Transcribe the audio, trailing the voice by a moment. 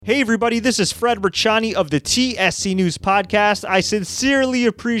Hey everybody, this is Fred Ricciani of the TSC News Podcast. I sincerely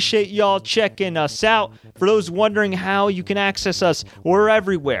appreciate y'all checking us out. For those wondering how you can access us, we're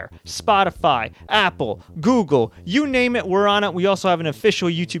everywhere. Spotify, Apple, Google, you name it, we're on it. We also have an official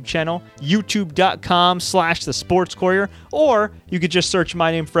YouTube channel, youtube.com/The Sports Courier, or you could just search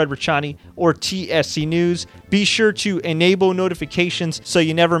my name, Fred Ricciani, or TSC News. Be sure to enable notifications so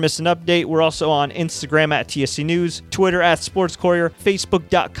you never miss an update. We're also on Instagram at TSC News, Twitter at Sports Courier,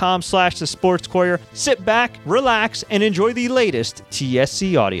 Facebook.com/The Sports Courier. Sit back, relax, and enjoy the latest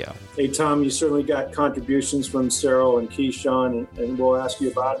TSC audio. Hey, Tom, you certainly got contributions from Cyril and Keyshawn, and we'll ask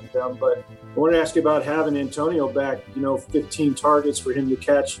you about them. But I want to ask you about having Antonio back, 15 targets for him to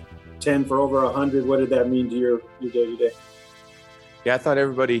catch, 10 for over 100. What did that mean to your day-to-day? Yeah, I thought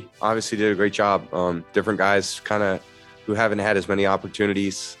everybody obviously did a great job. Different guys kind of who haven't had as many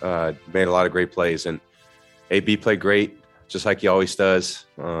opportunities made a lot of great plays. And AB played great, just like he always does.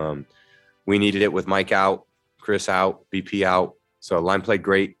 We needed it with Mike out, Chris out, BP out. So line played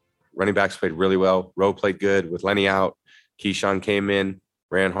great. Running backs played really well. Rowe played good with Lenny out. Keyshawn came in,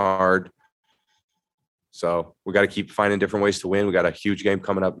 ran hard. So we got to keep finding different ways to win. We got a huge game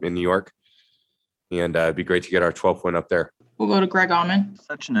coming up in New York. And it'd be great to get our 12th win up there. We'll go to Greg Auman.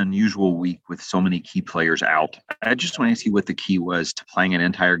 Such an unusual week with so many key players out. I just want to ask you what the key was to playing an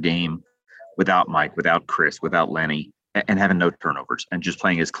entire game without Mike, without Chris, without Lenny, and having no turnovers, and just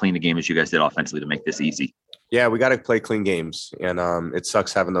playing as clean a game as you guys did offensively to make this easy. Yeah, we got to play clean games, and it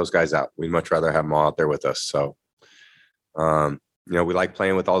sucks having those guys out. We'd much rather have them all out there with us. So, we like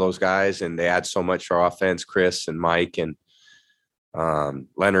playing with all those guys, and they add so much to our offense, Chris and Mike and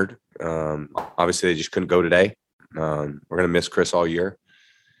Leonard. Obviously, they just couldn't go today. We're going to miss Chris all year.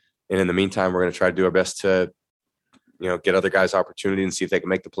 And in the meantime, we're going to try to do our best to, get other guys opportunity and see if they can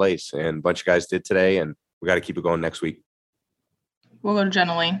make the plays. And a bunch of guys did today, and we got to keep it going next week. We'll go to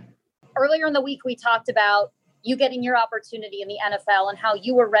Jenna Lee. Earlier in the week, we talked about you getting your opportunity in the NFL and how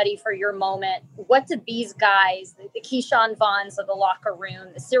you were ready for your moment. What did these guys, the Keyshawn Vaughns of the locker room,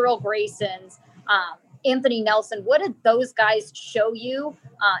 the Cyril Graysons, Anthony Nelson, what did those guys show you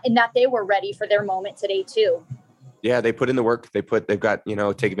in that they were ready for their moment today too? Yeah, they put in the work. They've got,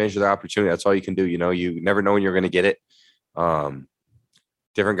 take advantage of their opportunity. That's all you can do. You never know when you're going to get it.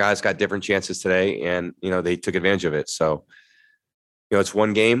 Different guys got different chances today, and, they took advantage of it. So, it's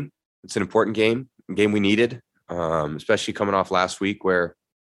one game. It's an important game, a game we needed, especially coming off last week where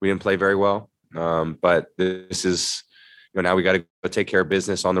we didn't play very well. But this is, now we got to go take care of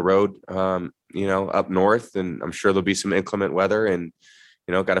business on the road, up north. And I'm sure there'll be some inclement weather and,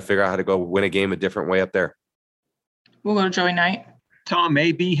 got to figure out how to go win a game a different way up there. We'll go to Joey Knight. Tom,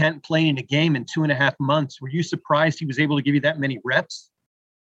 AB hadn't played in a game in 2.5 months. Were you surprised he was able to give you that many reps?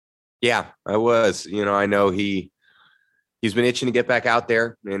 Yeah, I was. I know he's been itching to get back out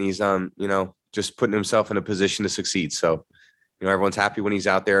there, and he's just putting himself in a position to succeed. So, everyone's happy when he's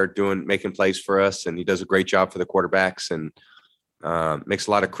out there making plays for us, and he does a great job for the quarterbacks and makes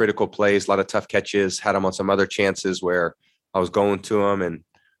a lot of critical plays, a lot of tough catches. Had him on some other chances where I was going to him and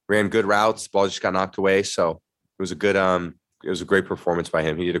ran good routes. The ball just got knocked away. So it was a great performance by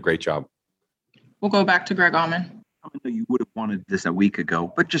him. He did a great job. We'll go back to Greg Auman. I know you would have wanted this a week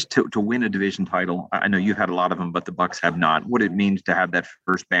ago, but just to win a division title, I know you've had a lot of them, but the Bucs have not. What it means to have that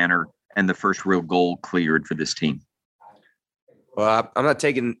first banner and the first real goal cleared for this team? Well, I'm not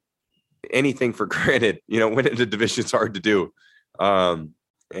taking anything for granted. Winning the division is hard to do, and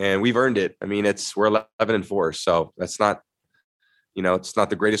we've earned it. I mean, we're 11-4, so that's not, it's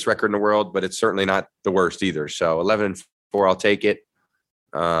not the greatest record in the world, but it's certainly not the worst either. So 11-4, I'll take it.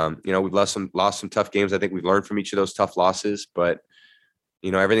 We've lost some tough games. I think we've learned from each of those tough losses, but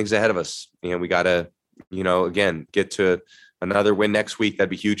everything's ahead of us, and we got to, again, get to another win next week. That'd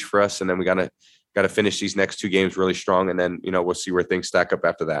be huge for us. And then we got to finish these next 2 games really strong. And then, we'll see where things stack up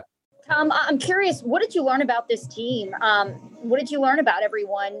after that. Tom, I'm curious, what did you learn about this team? What did you learn about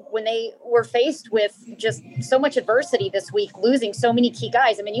everyone when they were faced with just so much adversity this week, losing so many key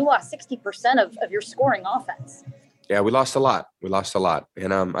guys? I mean, you lost 60% of your scoring offense. Yeah, we lost a lot.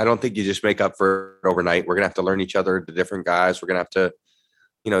 And I don't think you just make up for it overnight. We're going to have to learn each other, the different guys. We're going to have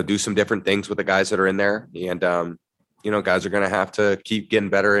to, do some different things with the guys that are in there. And, guys are going to have to keep getting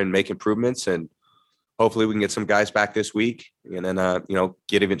better and make improvements. And hopefully we can get some guys back this week and then,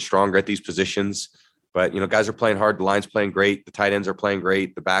 get even stronger at these positions. But, guys are playing hard. The line's playing great. The tight ends are playing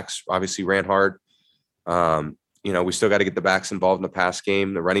great. The backs obviously ran hard. We still got to get the backs involved in the pass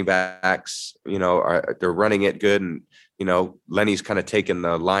game. The running backs, they're running it good. And, Lenny's kind of taken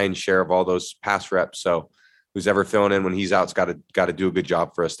the lion's share of all those pass reps. So who's ever filling in when he's out's got to do a good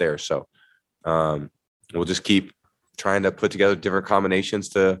job for us there. So we'll just keep trying to put together different combinations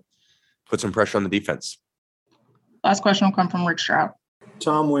to put some pressure on the defense. Last question will come from Rick Stroud.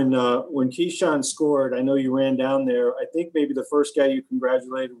 Tom, when Keyshawn scored, I know you ran down there. I think maybe the first guy you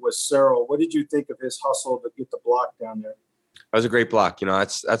congratulated was Cyril. What did you think of his hustle to get the block down there? That was a great block.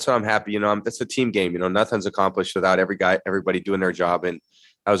 That's what I'm happy. That's a team game. Nothing's accomplished without everybody doing their job. And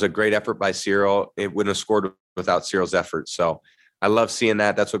that was a great effort by Cyril. It wouldn't have scored without Cyril's effort. So I love seeing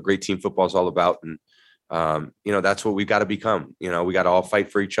that. That's what great team football is all about. And, that's what we got to become. We got to all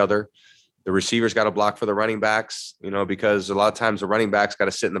fight for each other. The receivers got to block for the running backs, because a lot of times the running backs got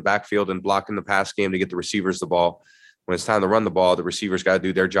to sit in the backfield and block in the pass game to get the receivers the ball. When it's time to run the ball, the receivers got to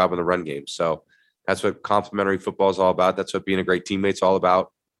do their job in the run game. So that's what complementary football is all about. That's what being a great teammate's all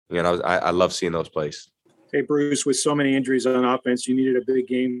about. I love seeing those plays. Hey, Bruce, with so many injuries on offense, you needed a big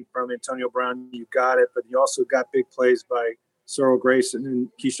game from Antonio Brown. You got it, but you also got big plays by Cyril Grayson and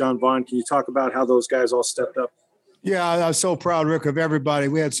Keyshawn Vaughn. Can you talk about how those guys all stepped up? Yeah, I was so proud, Rick, of everybody.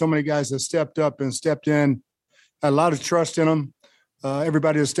 We had so many guys that stepped up and stepped in. Had a lot of trust in them.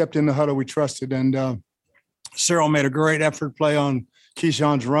 Everybody that stepped in the huddle, we trusted. And Cyril made a great effort play on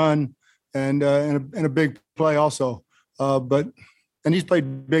Keyshawn's run and a big play also. And he's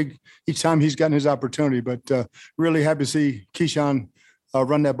played big each time he's gotten his opportunity. But really happy to see Keyshawn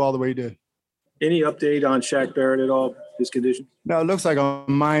run that ball the way he did. Any update on Shaq Barrett at all, his condition? No, it looks like a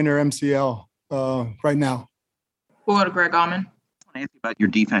minor MCL right now. We'll go to Greg Auman. I want to ask you about your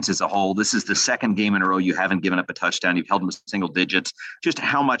defense as a whole. This is the second game in a row you haven't given up a touchdown. You've held them to single digits. Just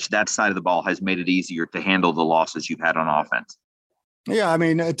how much that side of the ball has made it easier to handle the losses you've had on offense? Yeah, I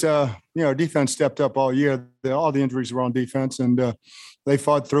mean, defense stepped up all year. All the injuries were on defense, and they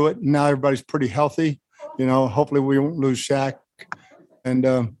fought through it. Now everybody's pretty healthy. Hopefully we won't lose Shaq. And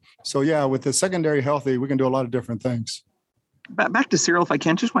with the secondary healthy, we can do a lot of different things. Back to Cyril, if I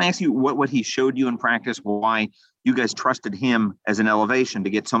can, just want to ask you what he showed you in practice, why you guys trusted him as an elevation to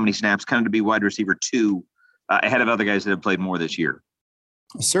get so many snaps, kind of to be wide receiver 2 ahead of other guys that have played more this year.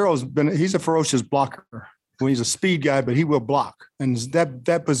 He's a ferocious blocker. Well, he's a speed guy, but he will block. And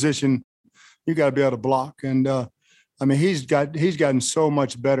that position, you got to be able to block. And he's gotten so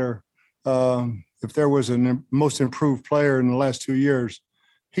much better. If there was a most improved player in the last 2 years,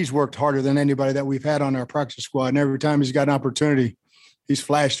 he's worked harder than anybody that we've had on our practice squad. And every time he's got an opportunity, he's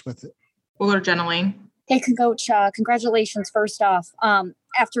flashed with it. We'll go to Jenna Lane. Hey, Coach, congratulations first off.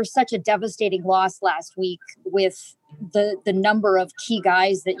 After such a devastating loss last week with the number of key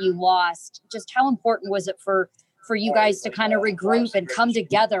guys that you lost, just how important was it for you guys to kind of regroup and come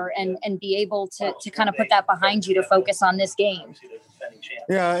together and be able to kind of put that behind you to focus on this game?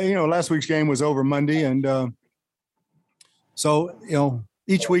 Yeah, last week's game was over Monday. And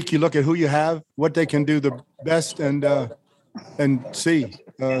each week you look at who you have, what they can do the best and see.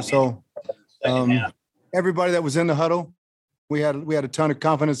 Everybody that was in the huddle, we had a ton of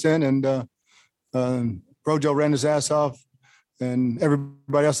confidence in, and Rojo ran his ass off, and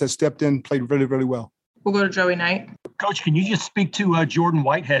everybody else that stepped in played really, really well. We'll go to Joey Knight. Coach, can you just speak to Jordan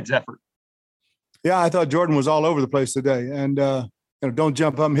Whitehead's effort? Yeah, I thought Jordan was all over the place today, and don't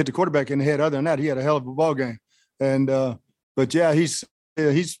jump up and hit the quarterback in the head. Other than that, he had a hell of a ball game, and but yeah, he's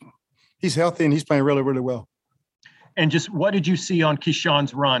healthy and he's playing really, really well. And just what did you see on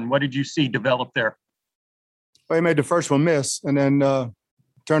Keyshawn's run? What did you see develop there? Well, he made the first one miss and then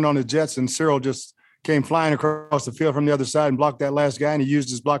turned on the jets, and Cyril just came flying across the field from the other side and blocked that last guy, and he used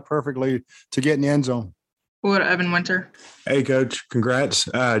his block perfectly to get in the end zone. We'll go to Evan Winter. Hey, Coach. Congrats.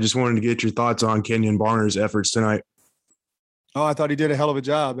 Just wanted to get your thoughts on Kenyon Barner's efforts tonight. Oh, I thought he did a hell of a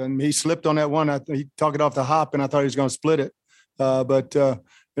job, and he slipped on that one. He took it off the hop, and I thought he was going to split it. But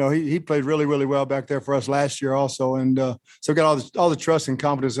he played really, really well back there for us last year also, and so got all the trust and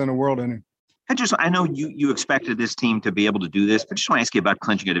confidence in the world in him. I know you expected this team to be able to do this, but just want to ask you about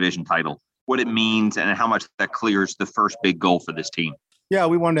clinching a division title, what it means and how much that clears the first big goal for this team. Yeah,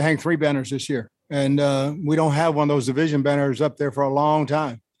 we wanted to hang 3 banners this year, and we don't have one of those division banners up there for a long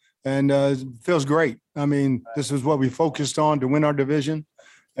time, and it feels great. I mean, this is what we focused on to win our division,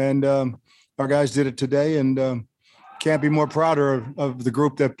 and our guys did it today, and can't be more prouder of the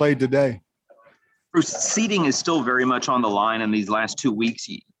group that played today. Bruce, seeding is still very much on the line in these last 2 weeks.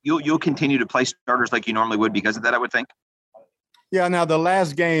 You'll continue to play starters like you normally would because of that, I would think. Yeah. Now the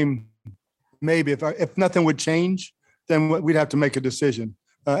last game, maybe if nothing would change, then we'd have to make a decision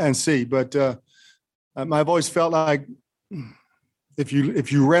and see. But I've always felt like if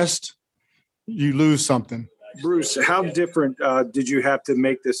you rest, you lose something. Bruce, how different did you have to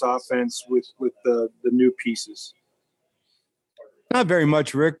make this offense with the new pieces? Not very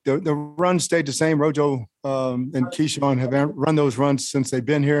much, Rick. The run stayed the same. Rojo and Keyshawn have run those runs since they've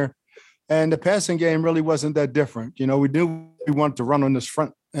been here. And the passing game really wasn't that different. We knew we wanted to run on this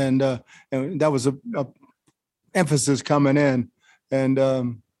front, and that was a emphasis coming in. And,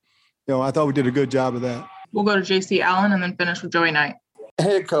 I thought we did a good job of that. We'll go to J.C. Allen and then finish with Joey Knight.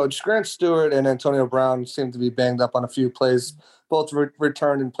 Hey, Coach. Grant Stewart and Antonio Brown seem to be banged up on a few plays. Both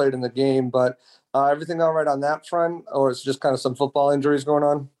returned and played in the game, but everything all right on that front, or it's just kind of some football injuries going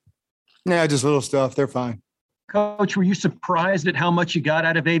on? Yeah, just little stuff. They're fine. Coach, were you surprised at how much you got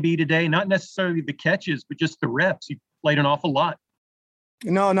out of AB today? Not necessarily the catches, but just the reps. He played an awful lot.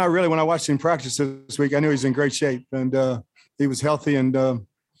 No, not really. When I watched him practice this week, I knew he was in great shape, and he was healthy, and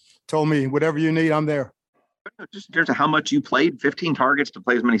told me, whatever you need, I'm there. Just in terms of how much you played, 15 targets to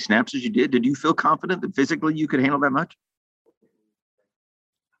play as many snaps as you did you feel confident that physically you could handle that much?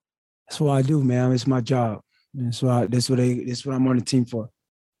 That's what I do, man. It's my job. That's what I'm on the team for.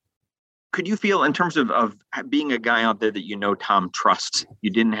 Could you feel, in terms of being a guy out there that Tom trusts,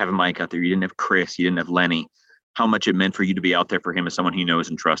 you didn't have Mike out there, you didn't have Chris, you didn't have Lenny, how much it meant for you to be out there for him as someone he knows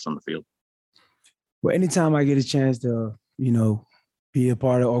and trusts on the field? Well, anytime I get a chance to, be a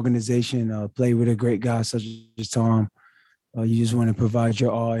part of the organization, play with a great guy such as Tom, you just want to provide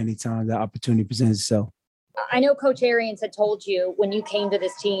your all anytime that opportunity presents itself. I know Coach Arians had told you when you came to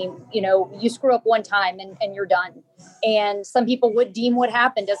this team, you screw up one time and you're done. And some people would deem what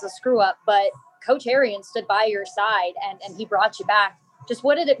happened as a screw up, but Coach Arians stood by your side and he brought you back. Just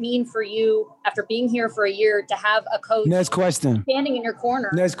what did it mean for you after being here for a year to have a coach Next question. standing in your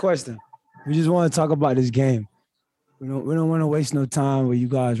corner? Next question. We just want to talk about this game. We don't want to waste no time with you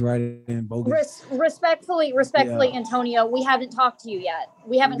guys writing bogus. Respectfully, yeah. Antonio, we haven't talked to you yet.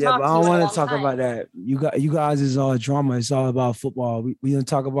 We haven't talked to you. I don't want to talk about that. You guys is all drama. It's all about football. We don't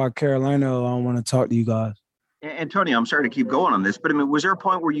talk about Carolina. I don't want to talk to you guys. Antonio, I'm sorry to keep going on this, but was there a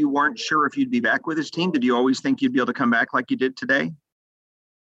point where you weren't sure if you'd be back with his team? Did you always think you'd be able to come back like you did today?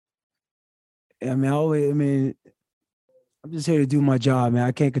 I'm just here to do my job, man.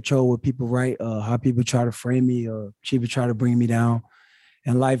 I can't control what people write, how people try to frame me or people try to bring me down.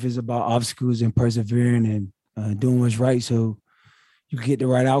 And life is about obstacles and persevering and doing what's right so you can get the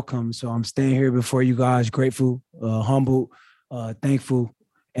right outcome. So I'm staying here before you guys, grateful, humbled, thankful,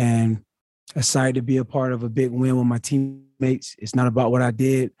 and excited to be a part of a big win with my teammates. It's not about what I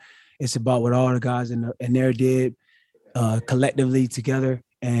did. It's about what all the guys in there did collectively together.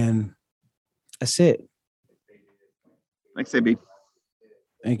 And that's it. Thanks, AB.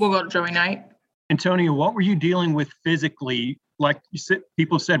 We'll go to Joey Knight. Antonio, what were you dealing with physically? Like you said,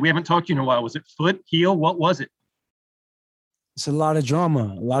 people said, we haven't talked to you in a while. Was it foot, heel? What was it? It's a lot of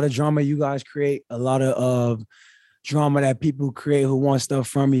drama. A lot of drama you guys create. A lot of drama that people create who want stuff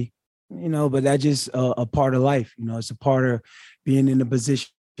from me. But that's just a part of life. It's a part of being in the position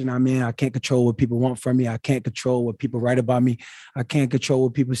I'm in. I can't control what people want from me. I can't control what people write about me. I can't control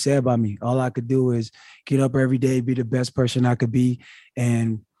what people say about me. All I could do is get up every day, be the best person I could be.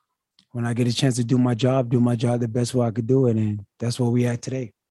 And when I get a chance to do my job the best way I could do it. And that's what we had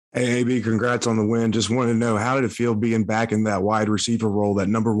today. Hey, AB, congrats on the win. Just wanted to know, how did it feel being back in that wide receiver role, that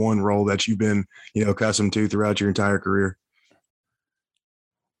number one role that you've been, accustomed to throughout your entire career?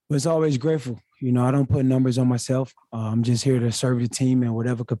 I was always grateful. I don't put numbers on myself. I'm just here to serve the team in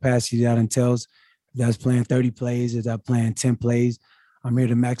whatever capacity that entails. If that's playing 30 plays, if that's playing 10 plays, I'm here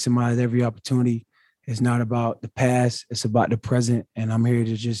to maximize every opportunity. It's not about the past. It's about the present. And I'm here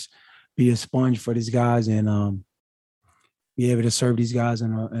to just be a sponge for these guys and be able to serve these guys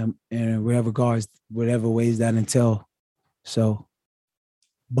in whatever ways that entail. So,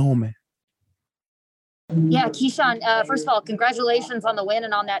 boom, man. Yeah, Keyshawn, first of all, congratulations on the win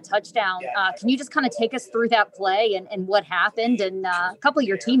and on that touchdown. Can you just kind of take us through that play and what happened? And a couple of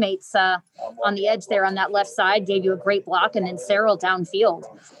your teammates on the edge there on that left side gave you a great block, and then Cyril downfield.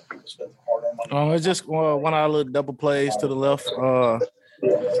 It's just one of our little double plays to the left.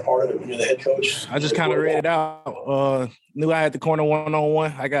 I just kind of read it out. Knew I had the corner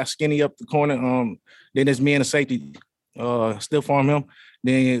one-on-one. I got skinny up the corner. Then it's me and the safety still farm him.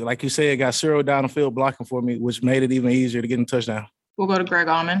 Then, like you said, got Cyril down the field blocking for me, which made it even easier to get a touchdown. We'll go to Greg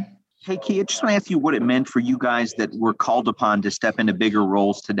Auman. Hey, Key, I just want to ask you what it meant for you guys that were called upon to step into bigger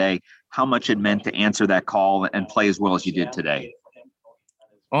roles today, how much it meant to answer that call and play as well as you did today.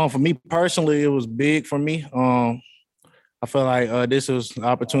 For me personally, it was big for me. I feel like this was an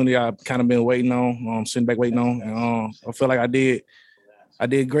opportunity I've kind of been waiting on, sitting back waiting on. And I feel like I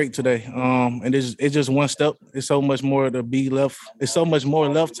did great today. And it's just one step. It's so much more to be left. It's so much more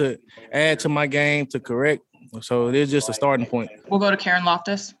left to add to my game, to correct. So it is just a starting point. We'll go to Karen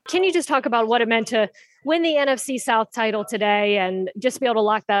Loftus. Can you just talk about what it meant to win the NFC South title today and just be able to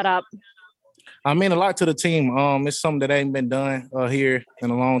lock that up? I mean a lot to the team. It's something that ain't been done here in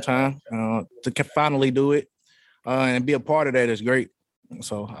a long time. To finally do it and be a part of that is great.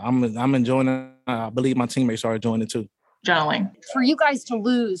 So I'm enjoying it. I believe my teammates are enjoying it too. Journaling. For you guys to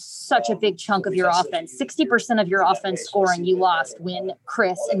lose such a big chunk of your offense, 60% of your offense scoring you lost when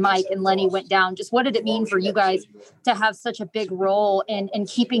Chris and Mike and Lenny went down. Just what did it mean for you guys to have such a big role in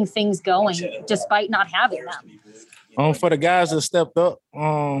keeping things going despite not having them? For the guys that stepped up,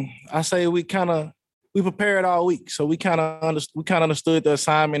 I say we prepared all week. So we kind of understood the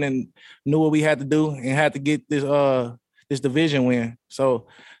assignment and knew what we had to do and had to get this division win. So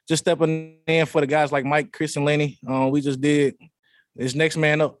just stepping in for the guys like Mike, Chris, and Lenny, we just did this next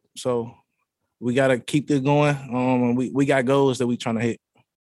man up. So we got to keep this going. And we got goals that we trying to hit.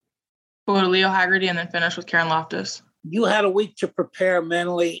 We'll go to Leo Haggerty and then finish with Karen Loftus. You had a week to prepare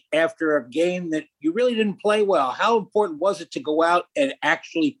mentally after a game that you really didn't play well. How important was it to go out and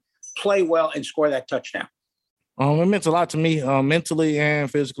actually play well and score that touchdown? It meant a lot to me, mentally and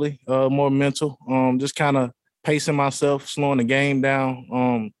physically, more mental. Just kind of pacing myself, slowing the game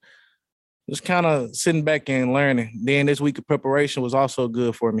down, just kind of sitting back and learning. Then this week of preparation was also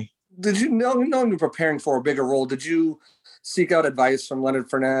good for me. Did you know you're preparing for a bigger role? Did you seek out advice from Leonard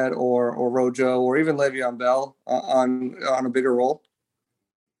Fournette or Rojo or even Le'Veon Bell on a bigger role?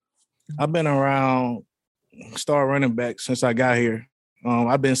 I've been around star running back since I got here.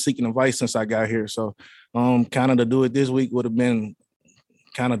 I've been seeking advice since I got here. So kind of to do it this week would have been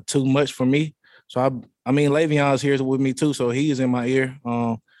kind of too much for me. So I mean, Le'Veon's here with me too, so he's in my ear.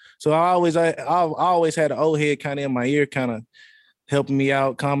 So I always had an old head kind of in my ear, kind of helping me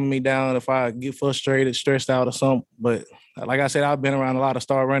out, calming me down if I get frustrated, stressed out or something. But like I said, I've been around a lot of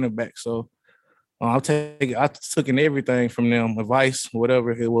star running backs, so I took in everything from them, advice,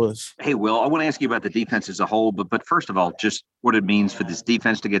 whatever it was. Hey, Will, I want to ask you about the defense as a whole, but first of all, just what it means for this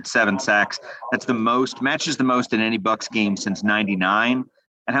defense to get 7 sacks. That's matches the most in any Bucs game since '99,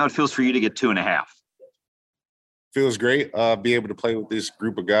 and how it feels for you to get 2.5. Feels great. Be able to play with this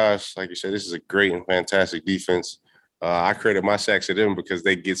group of guys. Like you said, this is a great and fantastic defense. I credit my sacks to them because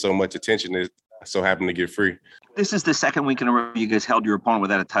they get so much attention. They so happen to get free. This is the second week in a row you guys held your opponent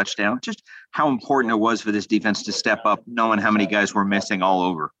without a touchdown. Just how important it was for this defense to step up, knowing how many guys were missing all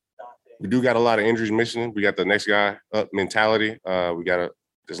over. We do got a lot of injuries missing. We got the next guy up mentality. We got to,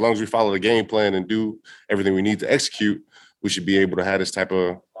 as long as we follow the game plan and do everything we need to execute, we should be able to have this type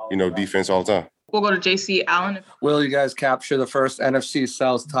of, defense all the time. We'll go to JC Allen. Will you guys capture the first NFC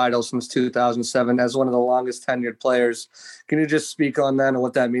South title since 2007 as one of the longest tenured players? Can you just speak on that and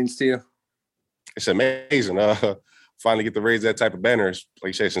what that means to you? It's amazing. Finally get to raise that type of banners,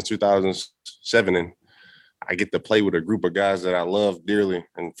 like you say, since 2007. And I get to play with a group of guys that I love dearly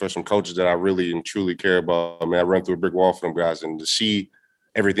and for some coaches that I really and truly care about. I mean, I run through a brick wall for them guys, and to see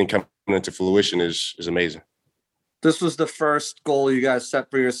everything coming into fruition is amazing. This was the first goal you guys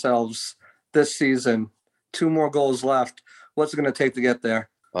set for yourselves this season. 2 more goals left. What's it going to take to get there?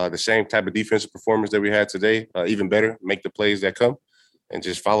 The same type of defensive performance that we had today, even better, make the plays that come, and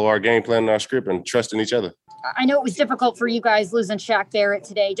just follow our game plan and our script and trust in each other. I know it was difficult for you guys losing Shaq Barrett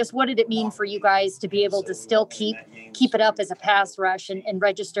today. Just what did it mean for you guys to be able to still keep it up as a pass rush and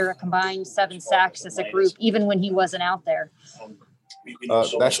register a combined 7 sacks as a group, even when he wasn't out there?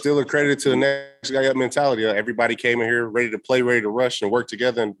 That's still a credit to the next guy up mentality. Everybody came in here ready to play, ready to rush and work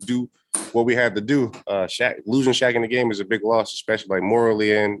together and do what we had to do. Losing Shaq in the game is a big loss, especially like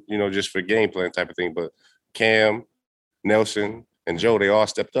morally and, just for game plan type of thing. But Cam, Nelson, and Joe, they all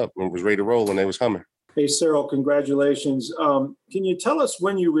stepped up and was ready to roll when they was coming. Hey, Cyril, congratulations. Can you tell us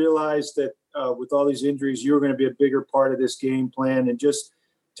when you realized that with all these injuries, you were going to be a bigger part of this game plan, and just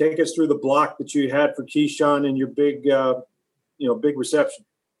take us through the block that you had for Keyshawn and your big reception?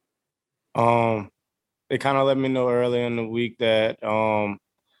 They kind of let me know early in the week that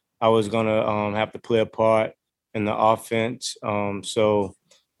I was going to have to play a part in the offense. So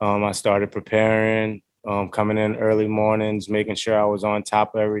I started preparing, coming in early mornings, making sure I was on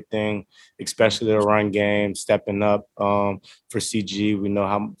top of everything, especially the run game, stepping up for CG. We know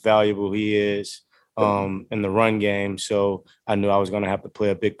how valuable he is in the run game. So I knew I was going to have to play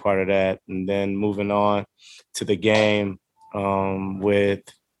a big part of that. And then moving on to the game with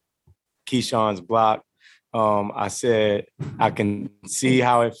Keyshawn's block, I said I can see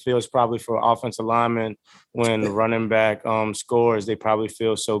how it feels probably for offensive linemen when the running back scores. They probably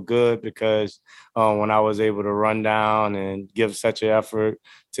feel so good because when I was able to run down and give such an effort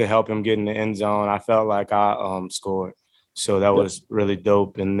to help him get in the end zone, I felt like I scored. So that was really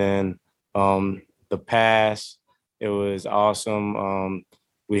dope. And then the pass, it was awesome.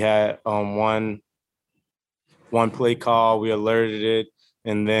 We had one play call, we alerted it,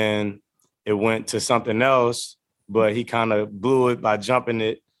 and then it went to something else, but he kind of blew it by jumping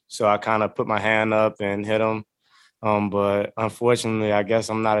it. So I kind of put my hand up and hit him. But unfortunately, I guess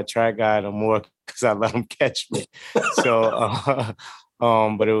I'm not a track guy no more because I let him catch me. So,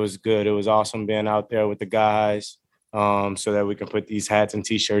 but it was good. It was awesome being out there with the guys so that we can put these hats and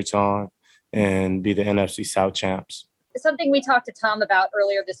T-shirts on and be the NFC South champs. Something we talked to Tom about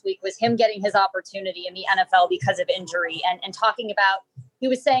earlier this week was him getting his opportunity in the NFL because of injury and talking about, he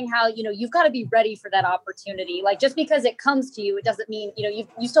was saying how, you've got to be ready for that opportunity. Like, just because it comes to you, it doesn't mean,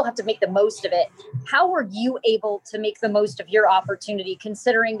 you still have to make the most of it. How were you able to make the most of your opportunity,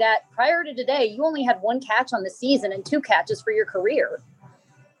 considering that prior to today, you only had 1 catch on the season and 2 catches for your career?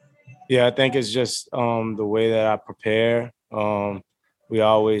 Yeah, I think it's just the way that I prepare. We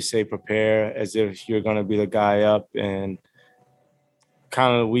always say prepare as if you're going to be the guy up, and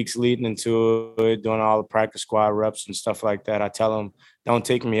kind of the weeks leading into it, doing all the practice squad reps and stuff like that, I tell them, don't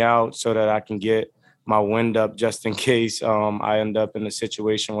take me out so that I can get my wind up just in case I end up in a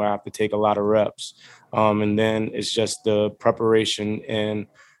situation where I have to take a lot of reps. And then it's just the preparation in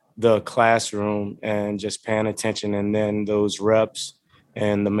the classroom and just paying attention, and then those reps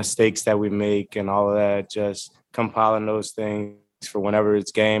and the mistakes that we make and all of that, just compiling those things for whenever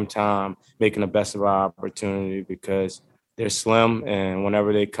it's game time, making the best of our opportunity, because they're slim, and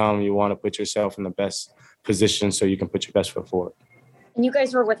whenever they come, you want to put yourself in the best position so you can put your best foot forward. And you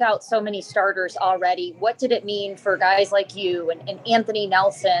guys were without so many starters already. What did it mean for guys like you and Anthony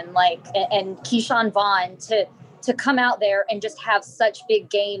Nelson, and Keyshawn Vaughn to come out there and just have such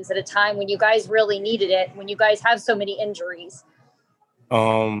big games at a time when you guys really needed it, when you guys have so many injuries?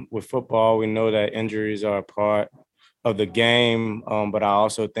 With football, we know that injuries are a part of the game, but I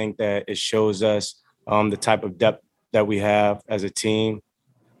also think that it shows us the type of depth that we have as a team.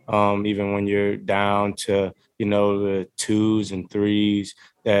 Even when you're down to, the 2s and 3s,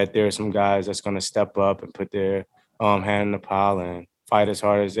 that there are some guys that's going to step up and put their hand in the pile and fight as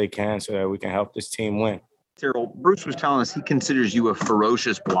hard as they can so that we can help this team win. Cyril, Bruce was telling us he considers you a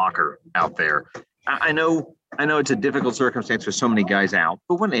ferocious blocker out there. I know it's a difficult circumstance with so many guys out,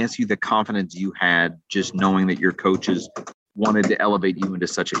 but I want to ask you the confidence you had just knowing that your coaches wanted to elevate you into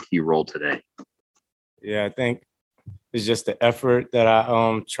such a key role today. Yeah, I think it's just the effort that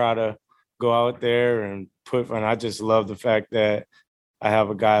I try to go out there and put, and I just love the fact that I have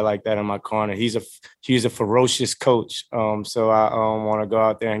a guy like that in my corner. He's a ferocious coach, so I want to go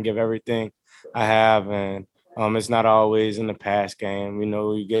out there and give everything I have, and it's not always in the pass game.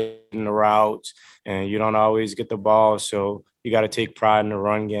 You get in the routes and you don't always get the ball, so you got to take pride in the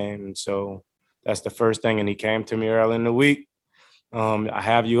run game. And so that's the first thing. And he came to me early in the week. I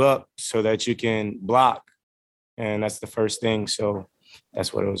have you up so that you can block. And that's the first thing. So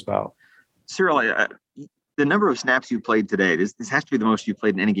that's what it was about. Cyril, the number of snaps you played today, this has to be the most you've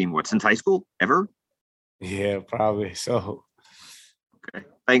played in any game, since high school, ever? Yeah, probably so. Okay.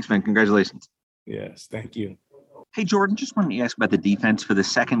 Thanks, man. Congratulations. Yes, thank you. Hey, Jordan, just wanted to ask about the defense for the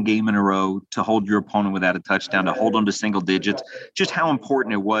second game in a row, to hold your opponent without a touchdown, to hold them to single digits, just how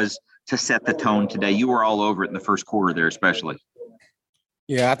important it was to set the tone today. You were all over it in the first quarter there, especially.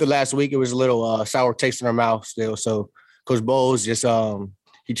 Yeah, after last week, it was a little sour taste in our mouth still. So Coach Bowles just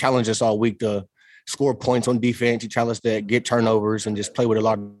he challenged us all week to score points on defense. He challenged us to get turnovers and just play with a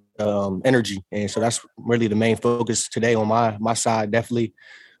lot of energy. And so that's really the main focus today on my side. Definitely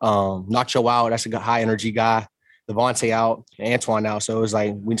Nacho out. That's a high energy guy. Devontae out, Antoine out. So it was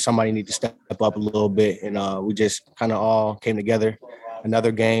like somebody need to step up a little bit. And we just kind of all came together.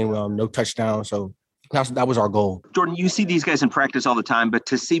 Another game, no touchdown. So that was our goal. Jordan, you see these guys in practice all the time, but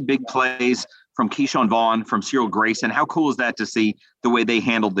to see big plays from Keyshawn Vaughn, from Cyril Grayson, how cool is that to see the way they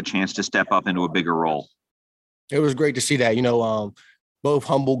handled the chance to step up into a bigger role? It was great to see that. Both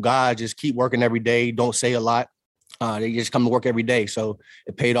humble guys, just keep working every day, don't say a lot. They just come to work every day. So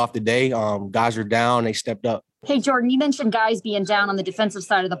it paid off today. Guys are down, they stepped up. Hey, Jordan, you mentioned guys being down on the defensive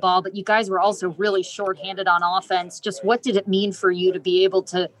side of the ball, but you guys were also really shorthanded on offense. Just what did it mean for you to be able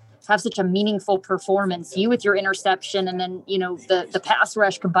to have such a meaningful performance? You with your interception and then, the pass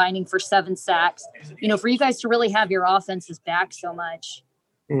rush combining for 7 sacks, for you guys to really have your offenses back so much.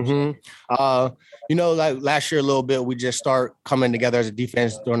 Mm-hmm. Like last year a little bit, we just start coming together as a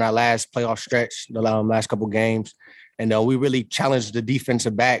defense during our last playoff stretch, the last couple of games. And we really challenged the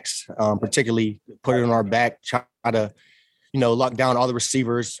defensive backs, particularly put it on our back, try to, lock down all the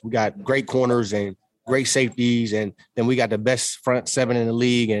receivers. We got great corners and great safeties, and then we got the best front 7 in the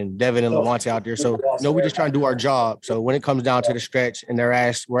league, and Devin and Levante out there. So, we just trying to do our job. So when it comes down to the stretch and we're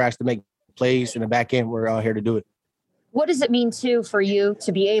asked to make plays in the back end, we're out here to do it. What does it mean too for you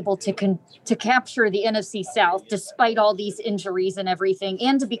to be able to capture the NFC South despite all these injuries and everything,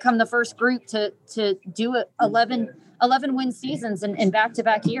 and to become the first group to do 11 win seasons in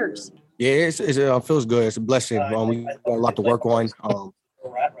back-to-back years? Yeah, it feels good. It's a blessing. We got a lot to work on.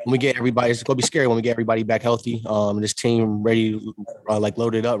 When we get everybody, it's gonna be scary when we get everybody back healthy. This team ready,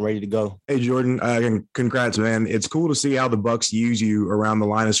 loaded up and ready to go. Hey Jordan, and congrats, man. It's cool to see how the Bucs use you around the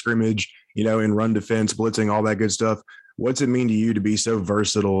line of scrimmage, in run defense, blitzing, all that good stuff. What's it mean to you to be so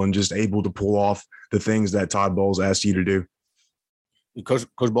versatile and just able to pull off the things that Todd Bowles asked you to do? Coach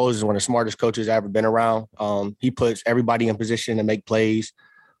Bowles is one of the smartest coaches I've ever been around. He puts everybody in position to make plays.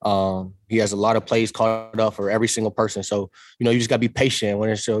 He has a lot of plays called up for every single person. So, you just got to be patient. When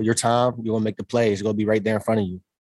it's your time, you want to make the plays. It's going to be right there in front of you.